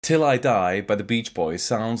Till I Die by the Beach Boys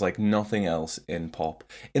sounds like nothing else in pop.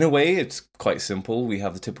 In a way, it's quite simple. We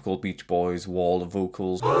have the typical Beach Boys wall of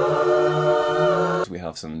vocals. We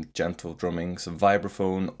have some gentle drumming, some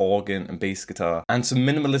vibraphone, organ and bass guitar, and some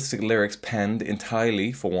minimalistic lyrics penned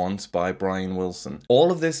entirely, for once, by Brian Wilson.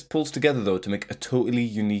 All of this pulls together, though, to make a totally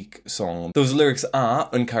unique song. Those lyrics are,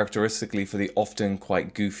 uncharacteristically for the often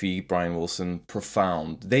quite goofy Brian Wilson,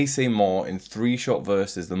 profound. They say more in 3 short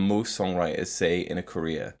verses than most songwriters say in a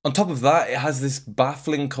career. On top of that, it has this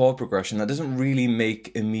baffling chord progression that doesn't really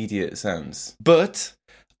make immediate sense. But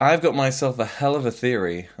I've got myself a hell of a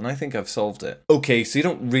theory, and I think I've solved it. Okay, so you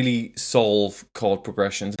don't really solve chord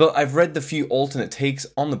progressions, but I've read the few alternate takes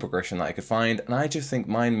on the progression that I could find, and I just think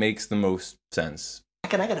mine makes the most sense. I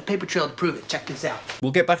got a paper trail to prove it. Check this out.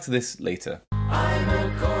 We'll get back to this later. I'm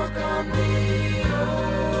a cork on the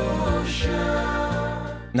ocean.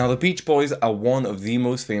 Now, the Beach Boys are one of the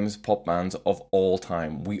most famous pop bands of all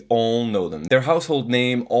time. We all know them. They're a household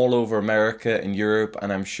name all over America and Europe,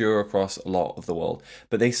 and I'm sure across a lot of the world.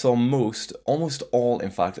 But they saw almost all,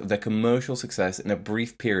 in fact, of their commercial success in a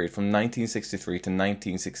brief period from 1963 to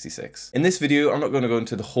 1966. In this video, I'm not going to go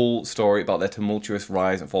into the whole story about their tumultuous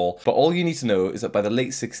rise and fall, but all you need to know is that by the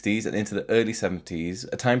late 60s and into the early 70s,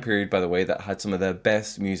 a time period, by the way, that had some of their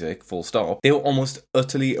best music, full stop, they were almost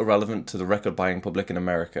utterly irrelevant to the record-buying public in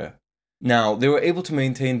America. Now, they were able to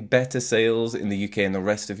maintain better sales in the UK and the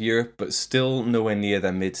rest of Europe, but still nowhere near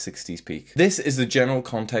their mid-60s peak. This is the general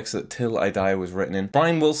context that Till I Die was written in.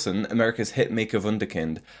 Brian Wilson, America's hitmaker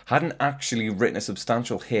wunderkind, hadn't actually written a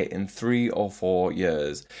substantial hit in 3 or 4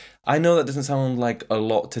 years. I know that doesn't sound like a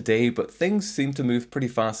lot today, but things seem to move pretty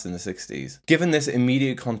fast in the 60s. Given this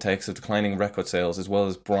immediate context of declining record sales, as well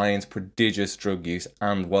as Brian's prodigious drug use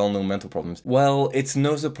and well-known mental problems, well, it's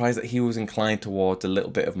no surprise that he was inclined towards a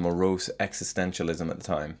little bit of morose existentialism at the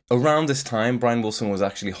time. Around this time, Brian Wilson was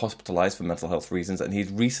actually hospitalized for mental health reasons, and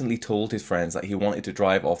he'd recently told his friends that he wanted to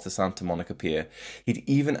drive off the Santa Monica Pier. He'd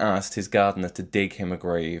even asked his gardener to dig him a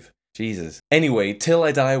grave. Jesus. Anyway, Till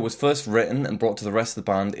I Die was first written and brought to the rest of the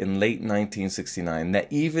band in late 1969. There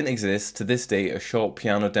even exists, to this day, a short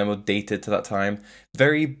piano demo dated to that time.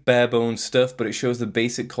 Very bare-bones stuff, but it shows the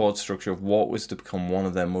basic chord structure of what was to become one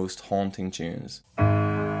of their most haunting tunes.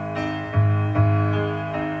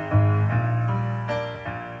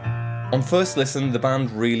 On first listen, the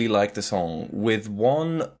band really liked the song, with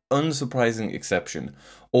one unsurprising exception.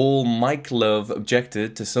 All Mike Love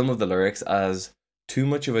objected to some of the lyrics as too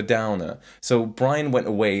much of a downer, so Brian went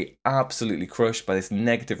away absolutely crushed by this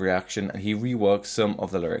negative reaction, and he reworked some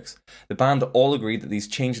of the lyrics. The band all agreed that these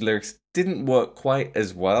changed lyrics didn't work quite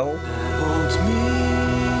as well.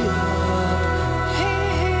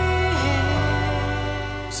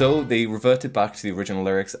 So they reverted back to the original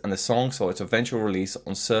lyrics, and the song saw its eventual release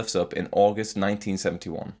on Surf's Up in August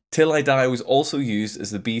 1971. Till I Die was also used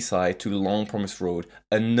as the B-side to Long Promised Road,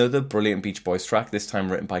 another brilliant Beach Boys track, this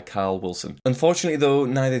time written by Carl Wilson. Unfortunately though,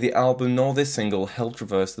 neither the album nor this single helped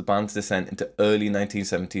reverse the band's descent into early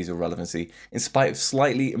 1970s irrelevancy, in spite of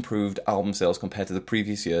slightly improved album sales compared to the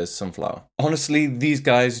previous year's Sunflower. Honestly, these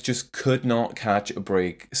guys just could not catch a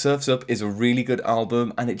break. Surf's Up is a really good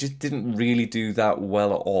album, and it just didn't really do that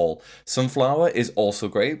well at all. Sunflower is also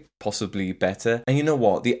great, possibly better, and you know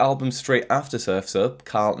what, the album straight after Surf's Up,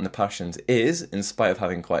 Carl and the Passions, is, in spite of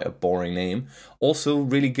having quite a boring name, also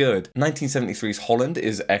really good. 1973's Holland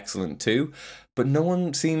is excellent too, but no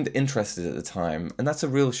one seemed interested at the time, and that's a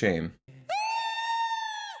real shame.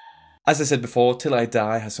 As I said before, Till I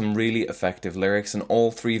Die has some really effective lyrics, and all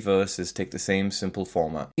 3 verses take the same simple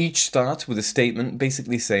format. Each starts with a statement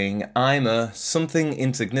basically saying, I'm a something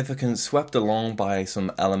insignificant swept along by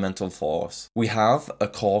some elemental force. We have a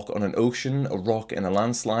cork on an ocean, a rock in a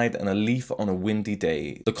landslide, and a leaf on a windy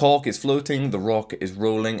day. The cork is floating, the rock is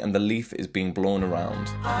rolling, and the leaf is being blown around.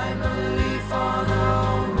 I'm a leaf on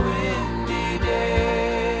a windy day.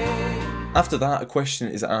 After that, a question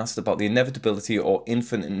is asked about the inevitability or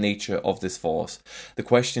infinite nature of this force. The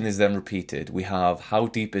question is then repeated. We have, how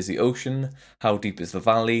deep is the ocean? How deep is the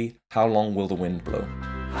valley? How long will the wind blow?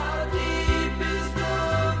 How deep is the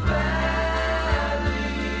valley?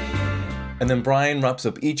 And then Brian wraps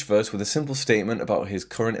up each verse with a simple statement about his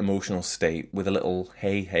current emotional state with a little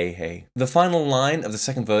hey, hey, hey. The final line of the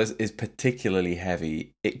second verse is particularly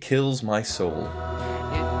heavy. It kills my soul.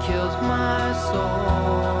 It kills my soul.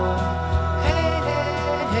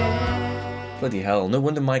 Bloody hell, no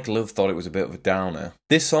wonder Mike Love thought it was a bit of a downer.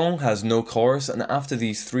 This song has no chorus, and after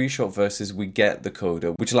these 3 short verses we get the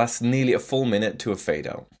coda, which lasts nearly a full minute to a fade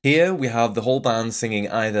out. Here we have the whole band singing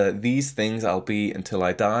either "These things I'll be until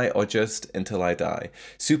I die" or just "Until I die."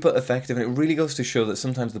 Super effective, and it really goes to show that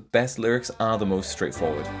sometimes the best lyrics are the most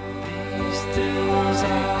straightforward.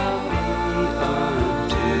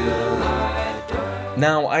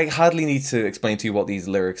 Now, I hardly need to explain to you what these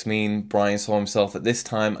lyrics mean. Brian saw himself at this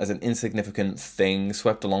time as an insignificant thing,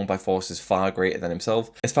 swept along by forces far greater than himself.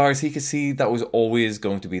 As far as he could see, that was always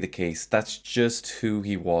going to be the case. That's just who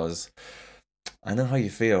he was. I know how you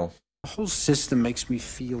feel. The whole system makes me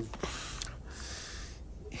feel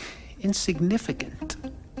insignificant.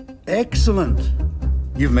 Excellent.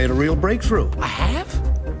 You've made a real breakthrough. I have?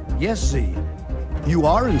 Yes, Z. You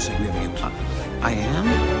are insignificant. I am?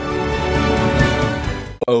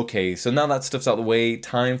 Okay, so now that stuff's out of the way,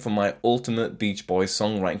 time for my ultimate Beach Boys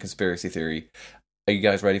songwriting conspiracy theory. Are you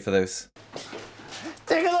guys ready for this?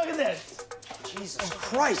 Take a look at this! Jesus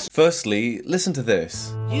Christ! Firstly, listen to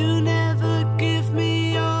this. You never give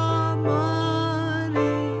me your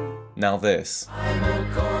money. Now this. I'm a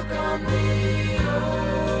cork on the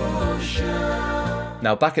ocean.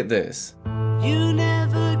 Now back at this. You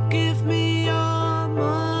never give me your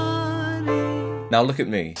money. Now look at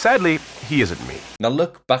me. Sadly, he isn't me. Now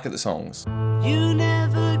look back at the songs. You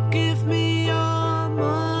never give me your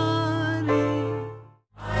money.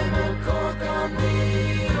 I'm a cork on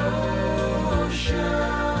the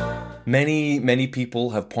ocean. Many people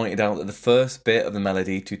have pointed out that the first bit of the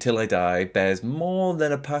melody to Till I Die bears more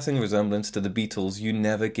than a passing resemblance to the Beatles' You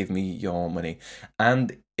Never Give Me Your Money.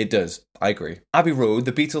 And it does. I agree. Abbey Road,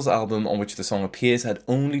 the Beatles album on which the song appears, had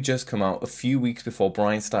only just come out a few weeks before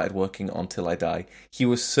Brian started working on Till I Die. He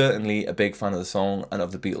was certainly a big fan of the song and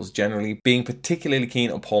of the Beatles generally, being particularly keen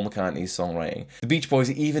on Paul McCartney's songwriting. The Beach Boys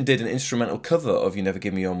even did an instrumental cover of You Never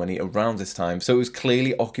Give Me Your Money around this time, so it was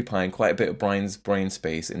clearly occupying quite a bit of Brian's brain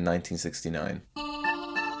space in 1969.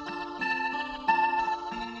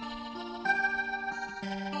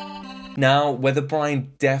 Now, whether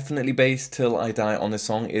Brian definitely based Till I Die on this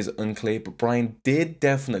song is unclear, but Brian did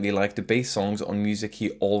definitely like to base songs on music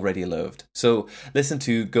he already loved. So, listen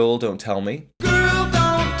to Girl Don't Tell Me. Girl,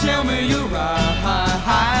 don't tell me you're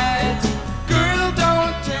right. Girl,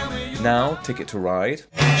 don't tell me you're Now, Ticket to Ride.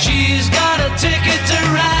 She's got a ticket to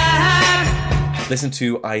ride. Listen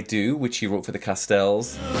to I Do, which he wrote for the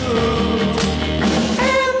Castells.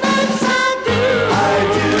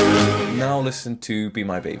 Now listen to Be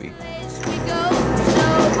My Baby.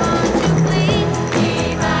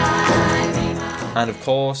 And of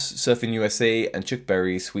course, Surfing USA and Chuck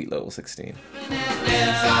Berry's Sweet Little 16.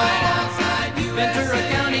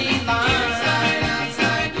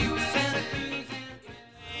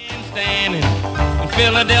 Standing in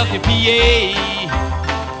Philadelphia,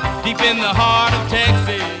 PA, deep in the heart of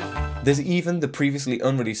Texas. There's even the previously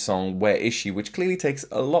unreleased song Where Is She, which clearly takes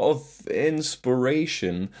a lot of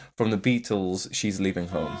inspiration from the Beatles' She's Leaving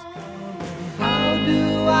Home. How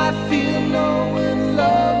do I feel knowing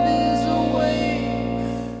love is away?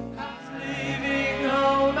 Leaving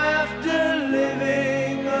home after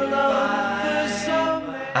living alone for so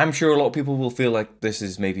many. I'm sure a lot of people will feel like this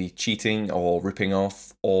is maybe cheating or ripping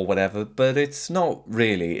off or whatever, but it's not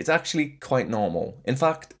really. It's actually quite normal. In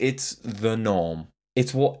fact, it's the norm.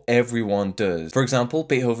 It's what everyone does. For example,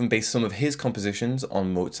 Beethoven based some of his compositions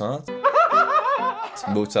on Mozart.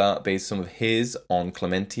 Mozart based some of his on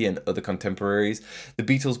Clementi and other contemporaries. The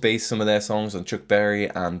Beatles based some of their songs on Chuck Berry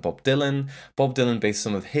and Bob Dylan. Bob Dylan based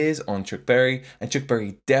some of his on Chuck Berry, and Chuck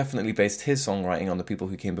Berry definitely based his songwriting on the people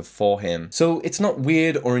who came before him. So it's not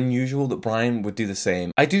weird or unusual that Brian would do the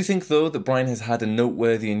same. I do think though that Brian has had a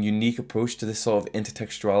noteworthy and unique approach to this sort of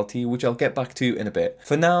intertextuality, which I'll get back to in a bit.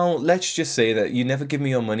 For now, let's just say that You Never Give Me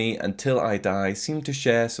Your Money and Till I Die seem to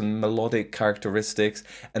share some melodic characteristics,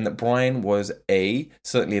 and that Brian was A,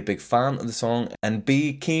 certainly a big fan of the song, and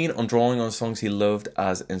B, keen on drawing on songs he loved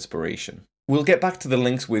as inspiration. We'll get back to the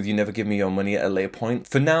links with You Never Give Me Your Money at a later point.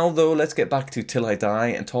 For now though, let's get back to Till I Die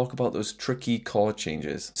and talk about those tricky chord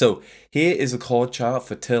changes. So here is a chord chart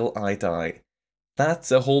for Till I Die. That's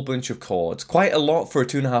a whole bunch of chords. Quite a lot for a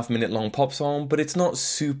 2.5 minute long pop song, but it's not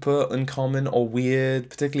super uncommon or weird,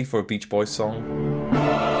 particularly for a Beach Boys song.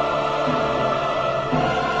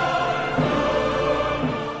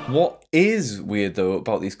 What is weird though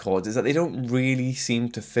about these chords is that they don't really seem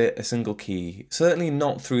to fit a single key, certainly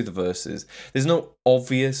not through the verses. There's no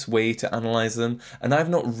obvious way to analyse them, and I've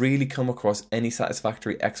not really come across any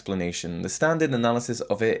satisfactory explanation. The standard analysis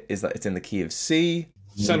of it is that it's in the key of C.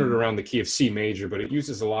 Centered around the key of C major, but it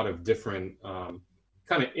uses a lot of different kind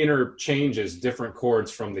kind of interchanges different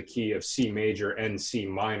chords from the key of C major and C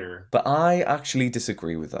minor. But I actually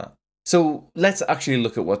disagree with that. So let's actually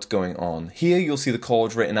look at what's going on. Here you'll see the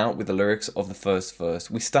chords written out with the lyrics of the first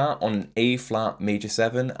verse. We start on an A flat major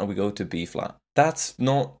 7 and we go to B flat. That's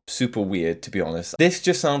not super weird, to be honest. This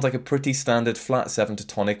just sounds like a pretty standard flat 7 to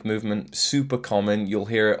tonic movement, super common. You'll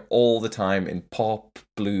hear it all the time in pop,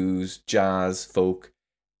 blues, jazz, folk,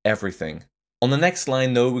 everything. On the next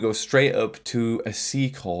line though, we go straight up to a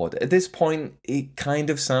C chord. At this point, it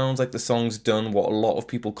kind of sounds like the song's done what a lot of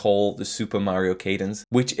people call the Super Mario cadence,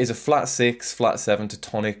 which is a flat 6, flat 7 to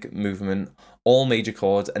tonic movement, all major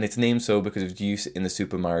chords, and it's named so because of its use in the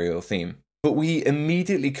Super Mario theme. But we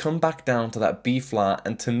immediately come back down to that B flat,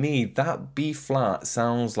 and to me, that B flat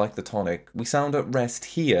sounds like the tonic. We sound at rest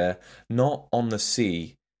here, not on the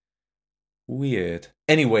C. Weird.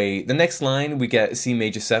 Anyway, the next line we get C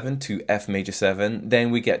major 7 to F major 7,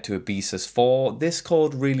 then we get to a B sus4. This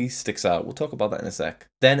chord really sticks out, we'll talk about that in a sec.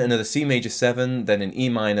 Then another C major 7, then an E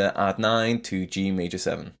minor add 9 to G major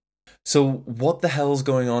 7. So what the hell's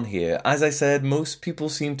going on here? As I said, most people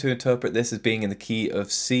seem to interpret this as being in the key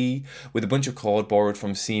of C with a bunch of chord borrowed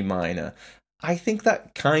from C minor. I think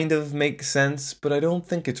that kind of makes sense, but I don't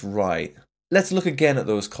think it's right. Let's look again at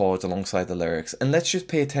those chords alongside the lyrics, and let's just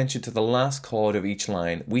pay attention to the last chord of each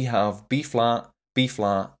line. We have B flat,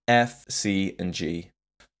 F, C, and G.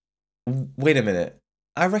 Wait a minute,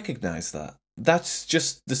 I recognise that. That's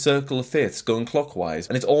just the circle of fifths going clockwise,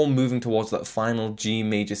 and it's all moving towards that final G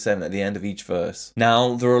major 7 at the end of each verse.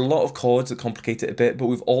 Now, there are a lot of chords that complicate it a bit, but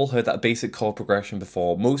we've all heard that basic chord progression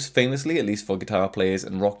before. Most famously, at least for guitar players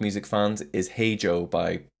and rock music fans, is Hey Joe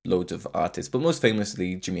by loads of artists, but most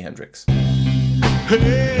famously Jimi Hendrix.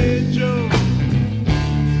 Hey Joe.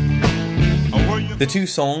 The two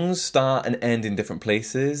songs start and end in different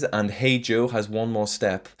places, and Hey Joe has one more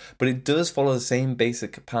step, but it does follow the same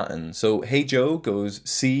basic pattern. So Hey Joe goes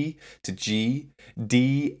C to G,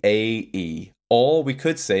 D, A, E. Or we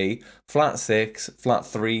could say flat 6, flat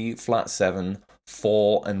 3, flat 7,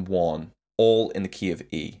 4 and 1, all in the key of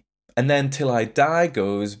E. And then Till I Die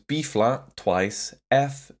goes B flat twice,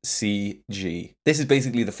 F, C, G. This is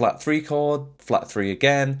basically the flat 3 chord, flat 3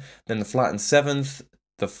 again, then the flat and 7th,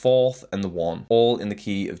 the 4th and the 1, all in the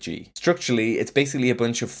key of G. Structurally, it's basically a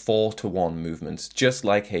bunch of 4 to 1 movements, just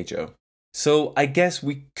like Hey Joe. So I guess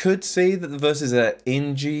we could say that the verses are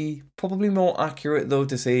in G, probably more accurate though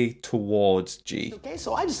to say towards G. Okay,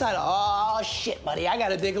 so I decided, oh shit, buddy, I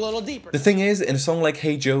gotta dig a little deeper. The thing is, in a song like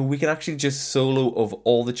Hey Joe, we can actually just solo of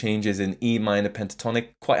all the changes in E minor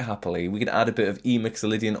pentatonic quite happily. We could add a bit of E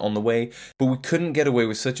mixolydian on the way, but we couldn't get away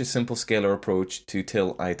with such a simple scalar approach to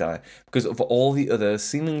Till I Die because of all the other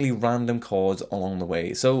seemingly random chords along the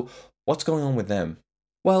way. So what's going on with them?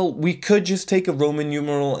 Well, we could just take a Roman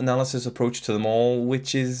numeral analysis approach to them all,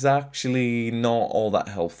 which is actually not all that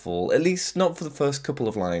helpful, at least not for the first couple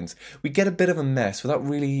of lines. We get a bit of a mess without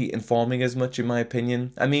really informing as much, in my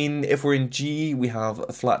opinion. I mean, if we're in G, we have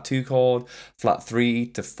a flat 2 chord, flat 3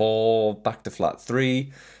 to 4, back to flat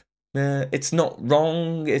 3. It's not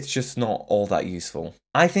wrong, it's just not all that useful.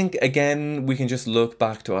 I think, again, we can just look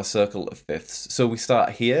back to our circle of fifths. So we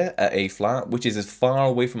start here at A flat, which is as far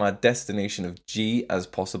away from our destination of G as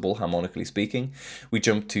possible, harmonically speaking. We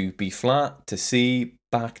jump to B flat, to C,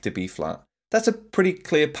 back to B flat. That's a pretty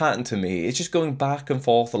clear pattern to me. It's just going back and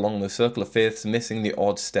forth along the circle of fifths, missing the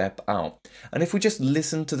odd step out. And if we just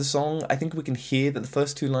listen to the song, I think we can hear that the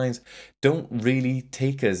first two lines don't really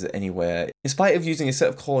take us anywhere. In spite of using a set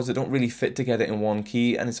of chords that don't really fit together in one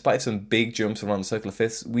key, and in spite of some big jumps around the circle of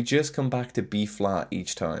fifths, we just come back to B flat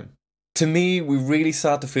each time. To me, we really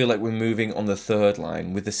start to feel like we're moving on the third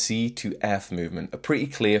line with the C to F movement, a pretty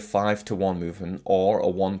clear 5 to 1 movement, or a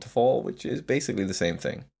 1 to 4, which is basically the same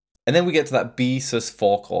thing. And then we get to that B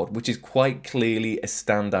sus4 chord, which is quite clearly a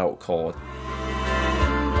standout chord.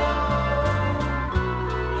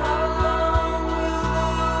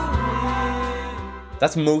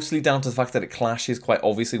 That's mostly down to the fact that it clashes quite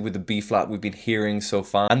obviously with the B flat we've been hearing so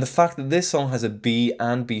far. And the fact that this song has a B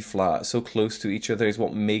and B flat so close to each other is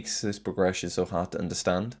what makes this progression so hard to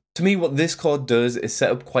understand. To me, what this chord does is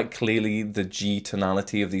set up quite clearly the G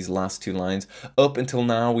tonality of these last two lines. Up until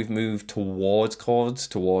now, we've moved towards chords,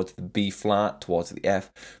 towards the B flat, towards the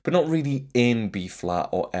F, but not really in B flat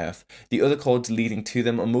or F. The other chords leading to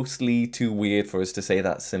them are mostly too weird for us to say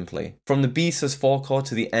that simply. From the B sus4 chord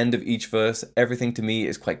to the end of each verse, everything to me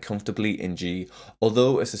is quite comfortably in G.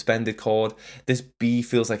 Although a suspended chord, this B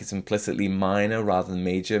feels like it's implicitly minor rather than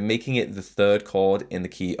major, making it the third chord in the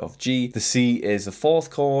key of G. The C is the fourth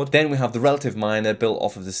chord, chord. Then we have the relative minor built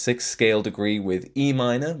off of the 6th scale degree with E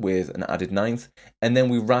minor with an added 9th, and then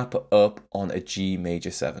we wrap up on a G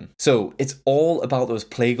major 7. So it's all about those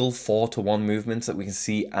plagal 4-to-1 movements that we can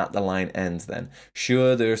see at the line ends then.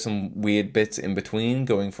 Sure, there are some weird bits in between,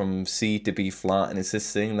 going from C to B flat and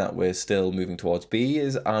insisting that we're still moving towards B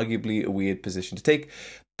is arguably a weird position to take.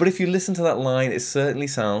 But if you listen to that line, it certainly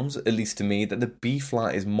sounds, at least to me, that the B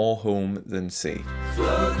flat is more home than C.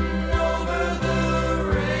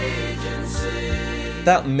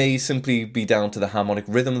 That may simply be down to the harmonic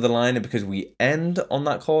rhythm of the line and because we end on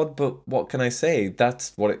that chord, but what can I say?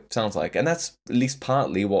 That's what it sounds like. And that's at least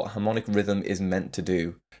partly what harmonic rhythm is meant to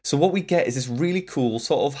do. So what we get is this really cool,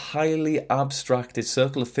 sort of highly abstracted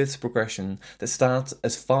circle of fifths progression that starts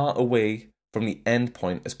as far away from the end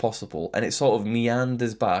point as possible, and it sort of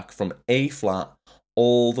meanders back from A flat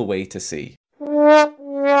all the way to C.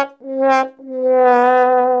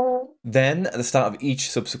 Then, at the start of each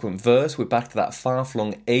subsequent verse, we're back to that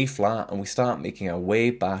far-flung A flat and we start making our way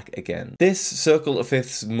back again. This circle of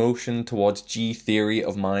fifths motion towards G theory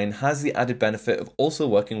of mine has the added benefit of also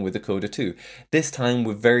working with the coda too. This time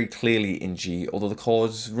we're very clearly in G, although the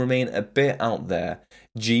chords remain a bit out there.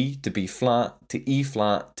 G to B flat, to E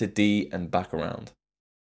flat, to D, and back around.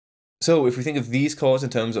 So if we think of these chords in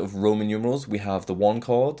terms of Roman numerals, we have the 1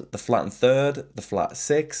 chord, the flattened third, the flat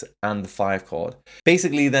 6, and the 5 chord.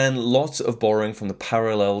 Basically then, lots of borrowing from the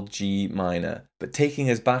parallel G minor, but taking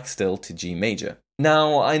us back still to G major.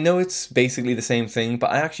 Now, I know it's basically the same thing,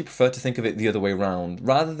 but I actually prefer to think of it the other way around.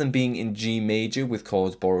 Rather than being in G major with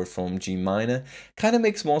chords borrowed from G minor, kind of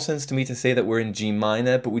makes more sense to me to say that we're in G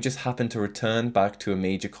minor, but we just happen to return back to a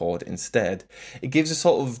major chord instead. It gives a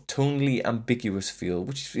sort of tonally ambiguous feel,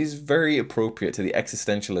 which is very appropriate to the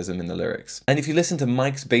existentialism in the lyrics. And if you listen to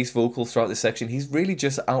Mike's bass vocals throughout this section, he's really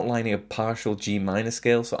just outlining a partial G minor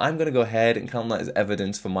scale, so I'm going to go ahead and count that as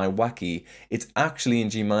evidence for my wacky. It's actually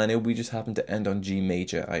in G minor, we just happen to end on G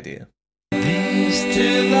major idea.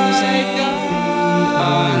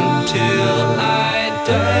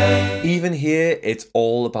 Even here, it's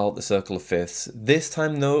all about the circle of fifths. This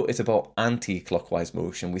time though, it's about anti-clockwise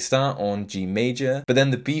motion. We start on G major, but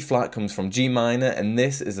then the B flat comes from G minor, and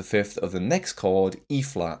this is the fifth of the next chord, E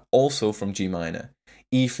flat, also from G minor.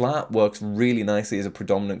 E flat works really nicely as a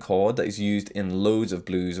predominant chord that is used in loads of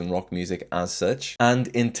blues and rock music as such. And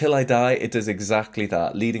in Till I Die, it does exactly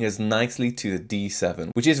that, leading us nicely to the D7,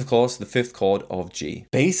 which is of course the 5th chord of G.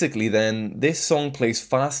 Basically then, this song plays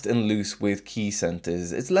fast and loose with key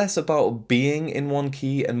centers. It's less about being in one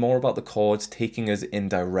key and more about the chords taking us in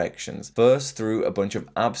directions. First through a bunch of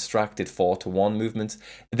abstracted 4-to-1 movements,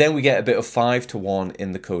 then we get a bit of 5-to-1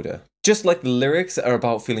 in the coda. Just like the lyrics are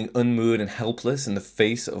about feeling unmoored and helpless in the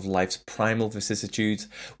face of life's primal vicissitudes,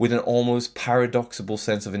 with an almost paradoxical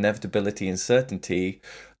sense of inevitability and certainty,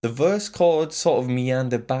 the verse chords sort of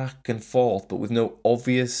meander back and forth, but with no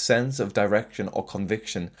obvious sense of direction or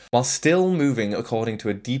conviction, while still moving according to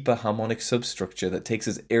a deeper harmonic substructure that takes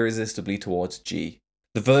us irresistibly towards G.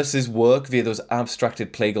 The verses work via those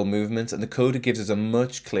abstracted plagal movements, and the coda gives us a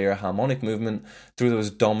much clearer harmonic movement through those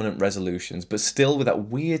dominant resolutions, but still with that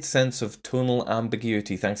weird sense of tonal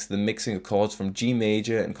ambiguity thanks to the mixing of chords from G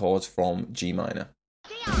major and chords from G minor.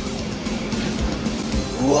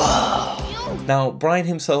 Wow! Now, Brian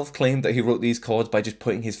himself claimed that he wrote these chords by just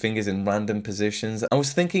putting his fingers in random positions. I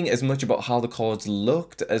was thinking as much about how the chords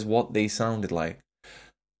looked as what they sounded like.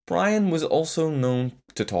 Brian was also known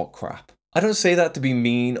to talk crap. I don't say that to be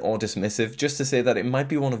mean or dismissive, just to say that it might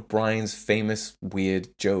be one of Brian's famous weird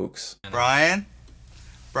jokes. Brian,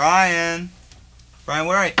 where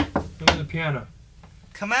are you? I'm on the piano.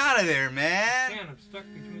 Come out of there, man. Man, I'm stuck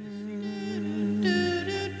between the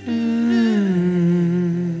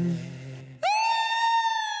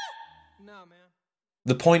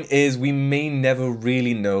The point is, we may never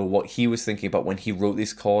really know what he was thinking about when he wrote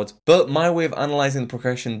these chords, but my way of analysing the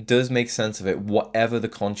progression does make sense of it, whatever the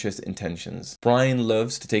conscious intentions. Brian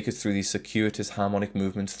loves to take us through these circuitous harmonic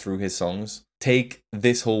movements through his songs. Take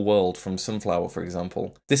This Whole World from Sunflower, for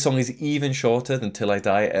example. This song is even shorter than Till I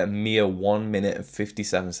Die at a mere 1 minute and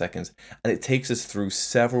 57 seconds, and it takes us through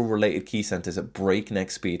several related key centers at breakneck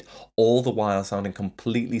speed, all the while sounding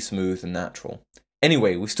completely smooth and natural.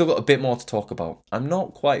 Anyway, we've still got a bit more to talk about. I'm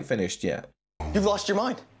not quite finished yet. You've lost your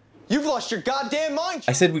mind. You've lost your goddamn mind.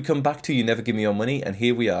 I said we'd come back to You Never Give Me Your Money, and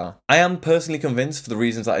here we are. I am personally convinced, for the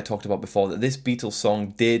reasons that I talked about before, that this Beatles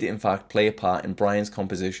song did in fact play a part in Brian's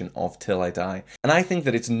composition of Till I Die. And I think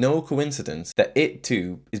that it's no coincidence that it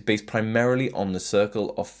too is based primarily on the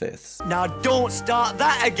circle of fifths. Now don't start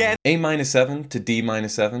that again. A-7 to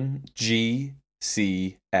D-7, G,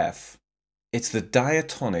 C, F. It's the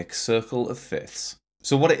diatonic circle of fifths.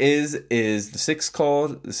 So what it is the 6th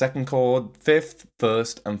chord, the 2nd chord, 5th,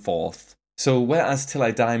 1st, and 4th. So whereas Till I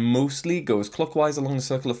Die mostly goes clockwise along the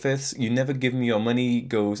circle of fifths, You Never Give Me Your Money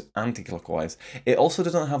goes anti-clockwise. It also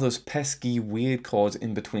doesn't have those pesky weird chords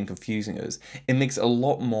in between confusing us. It makes a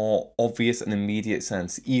lot more obvious and immediate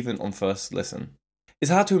sense even on first listen. It's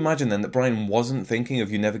hard to imagine then that Brian wasn't thinking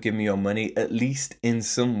of You Never Give Me Your Money, at least in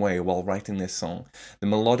some way, while writing this song. The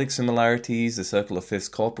melodic similarities, the circle of fifths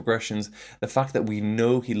chord progressions, the fact that we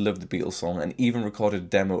know he loved the Beatles song and even recorded a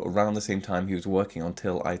demo around the same time he was working on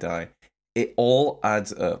Till I Die. It all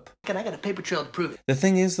adds up. And I got a paper trail to prove it. The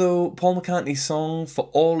thing is though, Paul McCartney's song, for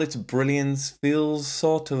all its brilliance, feels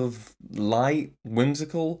sort of light,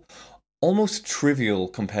 whimsical, almost trivial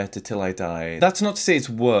compared to Till I Die. That's not to say it's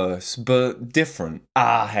worse, but different.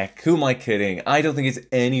 Ah, heck, who am I kidding? I don't think it's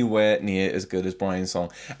anywhere near as good as Brian's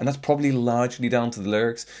song, and that's probably largely down to the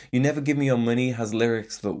lyrics. You Never Give Me Your Money has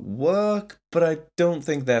lyrics that work, but I don't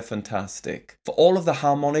think they're fantastic. For all of the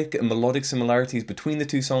harmonic and melodic similarities between the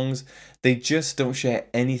two songs, they just don't share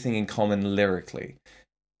anything in common lyrically.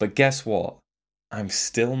 But guess what? I'm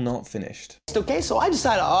still not finished. Okay, so I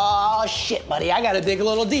decided, oh shit, buddy, I gotta dig a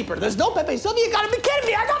little deeper. There's no Pepe Silvia, you gotta be kidding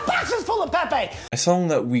me, I got boxes full of Pepe! A song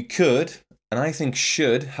that we could, and I think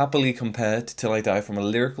should, happily compare to Till I Die from a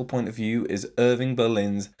lyrical point of view is Irving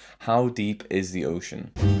Berlin's How Deep Is the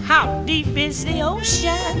Ocean? How deep is the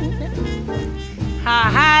ocean?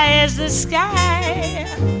 How high is the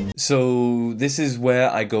sky? So this is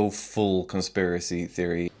where I go full conspiracy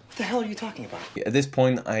theory. What the hell are you talking about? At this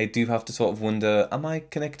point, I do have to sort of wonder, am I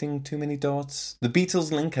connecting too many dots? The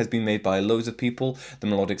Beatles link has been made by loads of people, the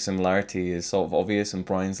melodic similarity is sort of obvious, and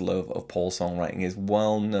Brian's love of Paul's songwriting is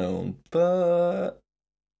well known, but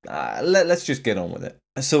let's just get on with it.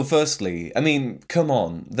 So firstly, I mean, come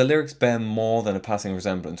on, the lyrics bear more than a passing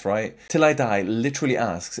resemblance, right? Till I Die literally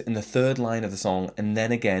asks in the 3rd line of the song, and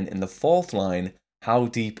then again in the 4th line, how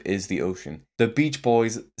deep is the ocean? The Beach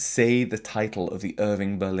Boys say the title of the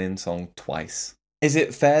Irving Berlin song twice. Is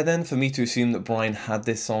it fair then for me to assume that Brian had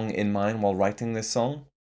this song in mind while writing this song?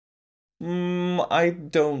 I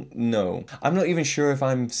don't know. I'm not even sure if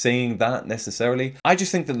I'm saying that necessarily. I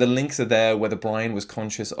just think that the links are there whether Brian was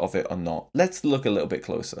conscious of it or not. Let's look a little bit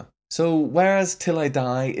closer. So, whereas Till I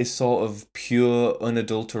Die is sort of pure,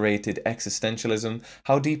 unadulterated existentialism,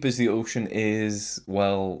 How Deep Is the Ocean is,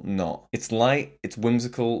 well, not. It's light, it's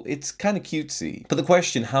whimsical, it's kind of cutesy. But the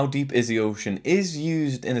question, how deep is the ocean, is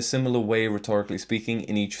used in a similar way, rhetorically speaking,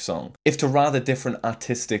 in each song, if to rather different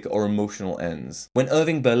artistic or emotional ends. When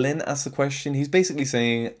Irving Berlin asks the question, he's basically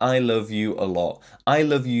saying, I love you a lot. I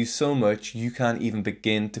love you so much you can't even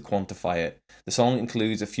begin to quantify it. The song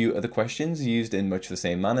includes a few other questions used in much the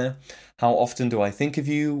same manner. How often do I think of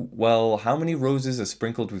you? Well, how many roses are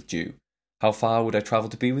sprinkled with dew? How far would I travel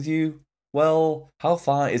to be with you? Well, how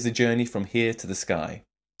far is the journey from here to the sky?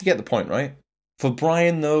 You get the point, right? For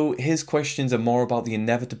Brian, though, his questions are more about the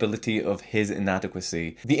inevitability of his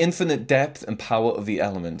inadequacy, the infinite depth and power of the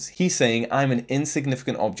elements. He's saying, I'm an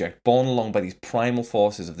insignificant object borne along by these primal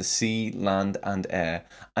forces of the sea, land, and air.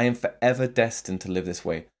 I am forever destined to live this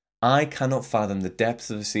way. I cannot fathom the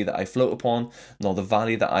depths of the sea that I float upon, nor the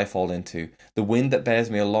valley that I fall into. The wind that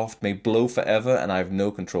bears me aloft may blow forever, and I have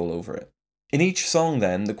no control over it. In each song,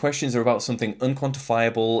 then, the questions are about something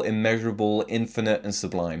unquantifiable, immeasurable, infinite, and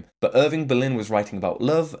sublime. But Irving Berlin was writing about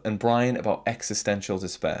love, and Brian about existential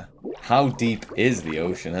despair. How deep is the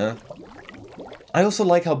ocean, huh? I also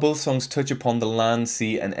like how both songs touch upon the land,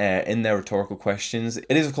 sea, and air in their rhetorical questions.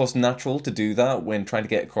 It is, of course, natural to do that when trying to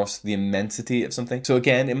get across the immensity of something. So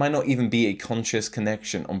again, it might not even be a conscious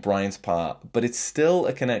connection on Brian's part, but it's still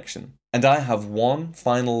a connection. And I have one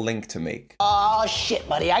final link to make. Oh shit,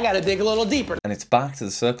 buddy, I gotta dig a little deeper. And it's back to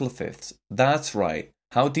the circle of fifths. That's right.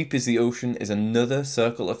 How Deep Is the Ocean is another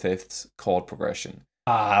circle of fifths chord progression.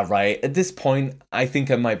 Ah, right. At this point, I think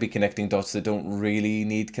I might be connecting dots that don't really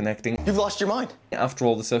need connecting. You've lost your mind. After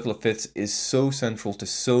all, the Circle of Fifths is so central to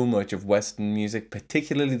so much of Western music,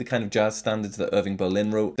 particularly the kind of jazz standards that Irving Berlin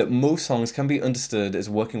wrote, that most songs can be understood as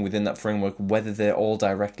working within that framework, whether they're all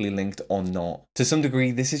directly linked or not. To some degree,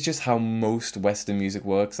 this is just how most Western music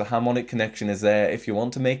works. The harmonic connection is there if you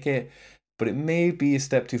want to make it, but it may be a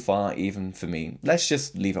step too far even for me. Let's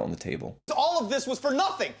just leave it on the table. All of this was for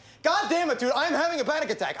nothing. God damn it, dude, I'm having a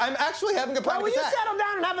panic attack. I'm actually having a panic Will you attack. settle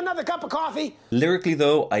down and have another cup of coffee? Lyrically,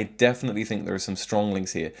 though, I definitely think there are some strong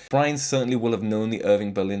links here. Brian certainly will have known the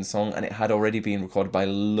Irving Berlin song, and it had already been recorded by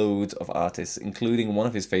loads of artists, including one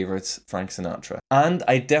of his favourites, Frank Sinatra. And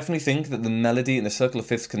I definitely think that the melody in the Circle of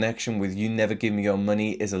Fifths connection with You Never Give Me Your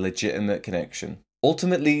Money is a legitimate connection.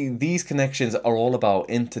 Ultimately, these connections are all about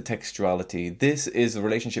intertextuality. This is the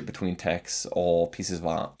relationship between texts or pieces of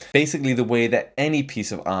art. Basically, the way that any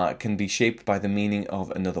piece of art can be shaped by the meaning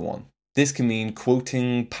of another one. This can mean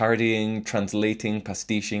quoting, parodying, translating,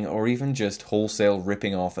 pastiching, or even just wholesale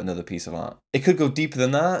ripping off another piece of art. It could go deeper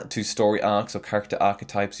than that, to story arcs or character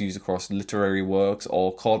archetypes used across literary works,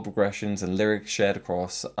 or chord progressions and lyrics shared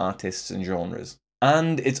across artists and genres.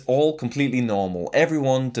 And it's all completely normal.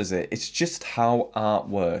 Everyone does it. It's just how art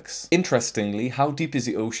works. Interestingly, How Deep Is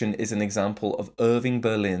the Ocean is an example of Irving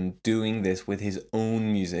Berlin doing this with his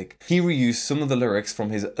own music. He reused some of the lyrics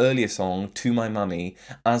from his earlier song, To My Mammy,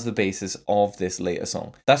 as the basis of this later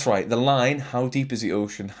song. That's right, the line, How deep is the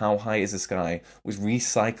ocean, how high is the sky, was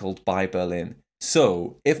recycled by Berlin.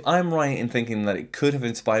 So, if I'm right in thinking that it could have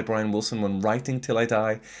inspired Brian Wilson when writing Till I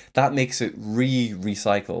Die, that makes it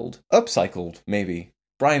recycled. Upcycled, maybe.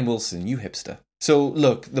 Brian Wilson, you hipster. So,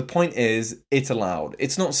 look, the point is, it's allowed.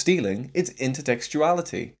 It's not stealing, it's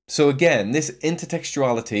intertextuality. So again, this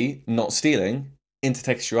intertextuality, not stealing,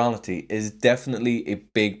 intertextuality is definitely a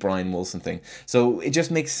big Brian Wilson thing. So it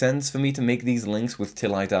just makes sense for me to make these links with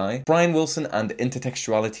Till I Die. Brian Wilson and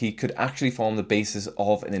intertextuality could actually form the basis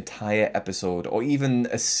of an entire episode or even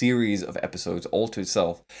a series of episodes all to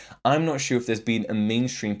itself. I'm not sure if there's been a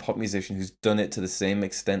mainstream pop musician who's done it to the same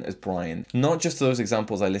extent as Brian. Not just those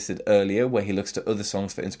examples I listed earlier where he looks to other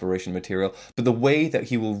songs for inspiration material, but the way that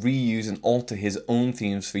he will reuse and alter his own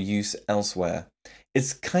themes for use elsewhere.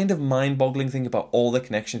 It's kind of mind-boggling to think about all the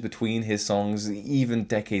connections between his songs, even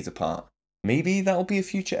decades apart. Maybe that'll be a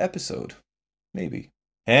future episode. Maybe.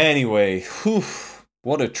 Anyway, whew,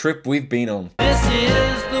 what a trip we've been on. This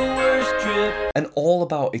is the worst trip. And all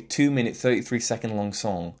about a 2-minute, 33-second long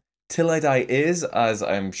song. Till I Die is, as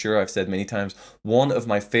I'm sure I've said many times, one of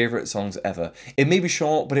my favourite songs ever. It may be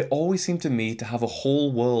short, but it always seemed to me to have a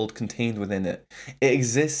whole world contained within it. It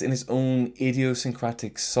exists in its own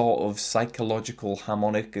idiosyncratic sort of psychological,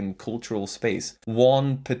 harmonic and cultural space.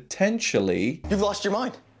 One potentially... You've lost your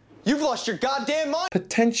mind. You've lost your goddamn mind!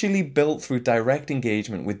 Potentially built through direct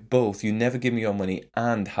engagement with both You Never Give Me Your Money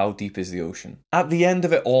and How Deep Is the Ocean. At the end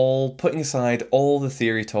of it all, putting aside all the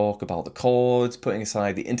theory talk about the chords, putting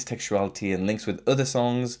aside the intertextuality and links with other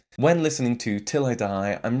songs, when listening to Till I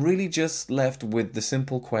Die, I'm really just left with the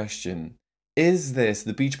simple question, is this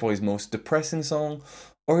the Beach Boys' most depressing song?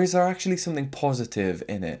 Or is there actually something positive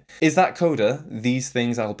in it? Is that coda, These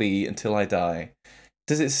Things I'll Be Until I Die?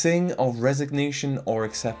 Does it sing of resignation or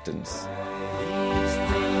acceptance?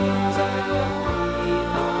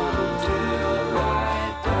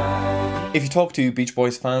 If you talk to Beach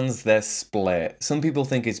Boys fans, they're split. Some people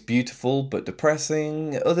think it's beautiful but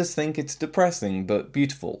depressing, others think it's depressing but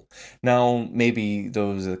beautiful. Now, maybe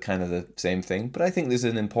those are kind of the same thing, but I think there's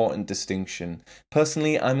an important distinction.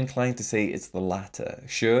 Personally, I'm inclined to say it's the latter.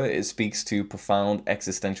 Sure, it speaks to profound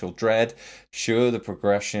existential dread. Sure, the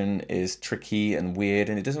progression is tricky and weird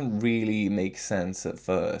and it doesn't really make sense at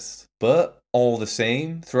first. But all the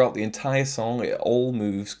same, throughout the entire song, it all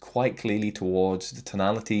moves quite clearly towards the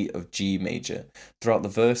tonality of G major, throughout the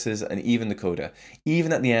verses and even the coda.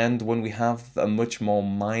 Even at the end, when we have a much more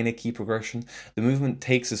minor key progression, the movement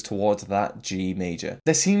takes us towards that G major.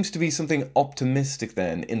 There seems to be something optimistic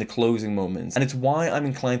then in the closing moments, and it's why I'm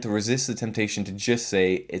inclined to resist the temptation to just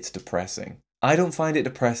say it's depressing. I don't find it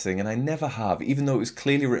depressing, and I never have, even though it was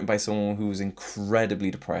clearly written by someone who was incredibly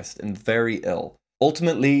depressed and very ill.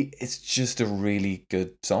 Ultimately, it's just a really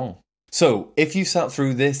good song. So, if you sat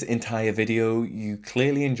through this entire video, you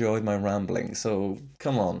clearly enjoyed my rambling, so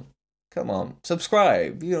come on,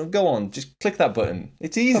 subscribe, go on, just click that button.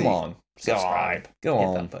 It's easy. Come on, subscribe. Go Hit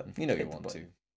on, that button. you know you want to.